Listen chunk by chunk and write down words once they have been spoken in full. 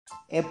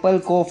Apple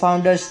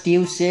co-founder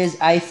Steve says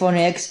iPhone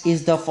X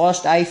is the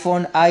first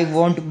iPhone I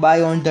won't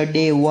buy on the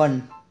day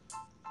one.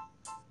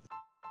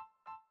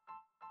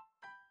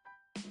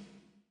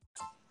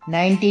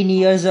 19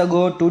 years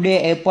ago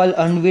today, Apple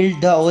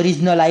unveiled the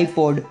original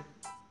iPod.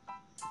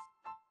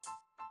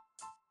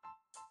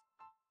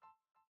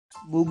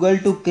 Google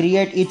to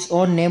create its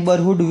own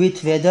neighborhood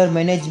with weather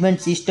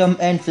management system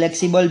and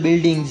flexible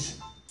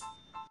buildings.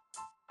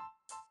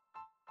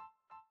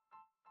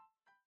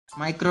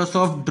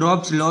 Microsoft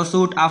drops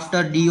lawsuit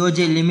after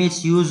DOJ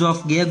limits use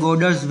of gag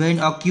orders when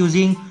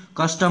accusing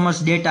customers'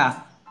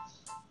 data.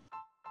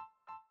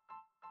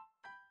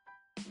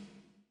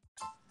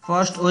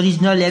 First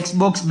original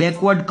Xbox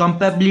backward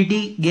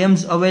compatibility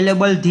games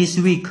available this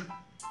week.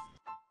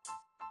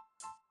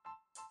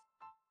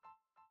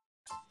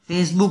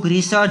 Facebook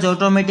research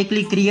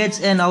automatically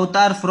creates an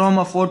avatar from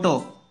a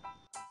photo.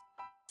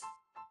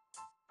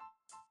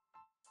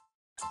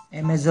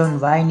 Amazon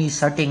Wine is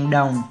shutting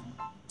down.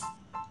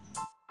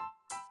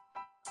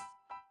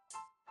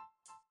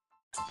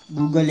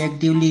 Google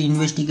actively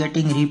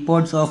investigating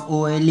reports of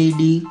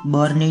OLED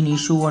burn-in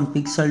issue on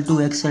Pixel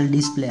 2 XL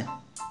display.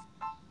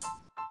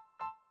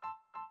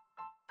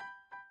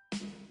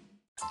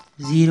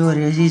 Zero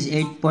raises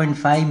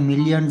 $8.5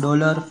 million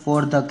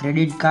for the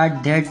credit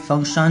card that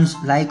functions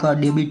like a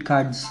debit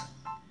card.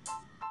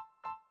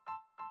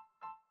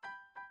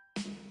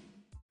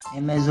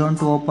 Amazon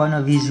to open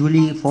a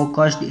visually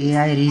focused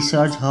AI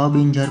research hub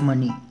in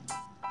Germany.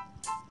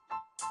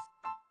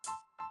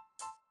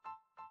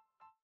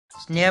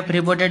 Snap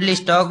reportedly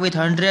stuck with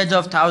hundreds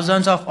of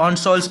thousands of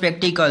unsold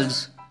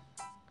spectacles.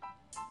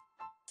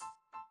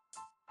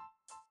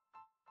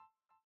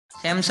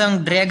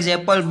 Samsung drags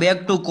Apple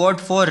back to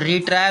court for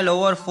retrial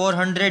over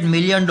 $400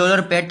 million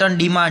patent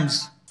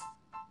demands.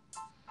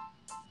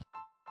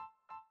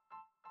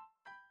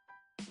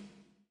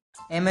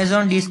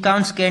 Amazon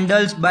discounts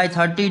candles by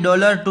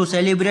 $30 to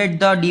celebrate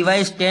the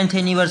device's 10th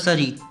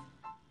anniversary.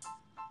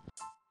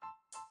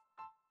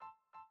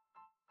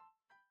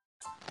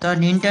 The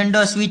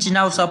Nintendo Switch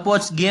now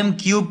supports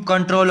GameCube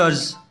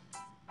controllers.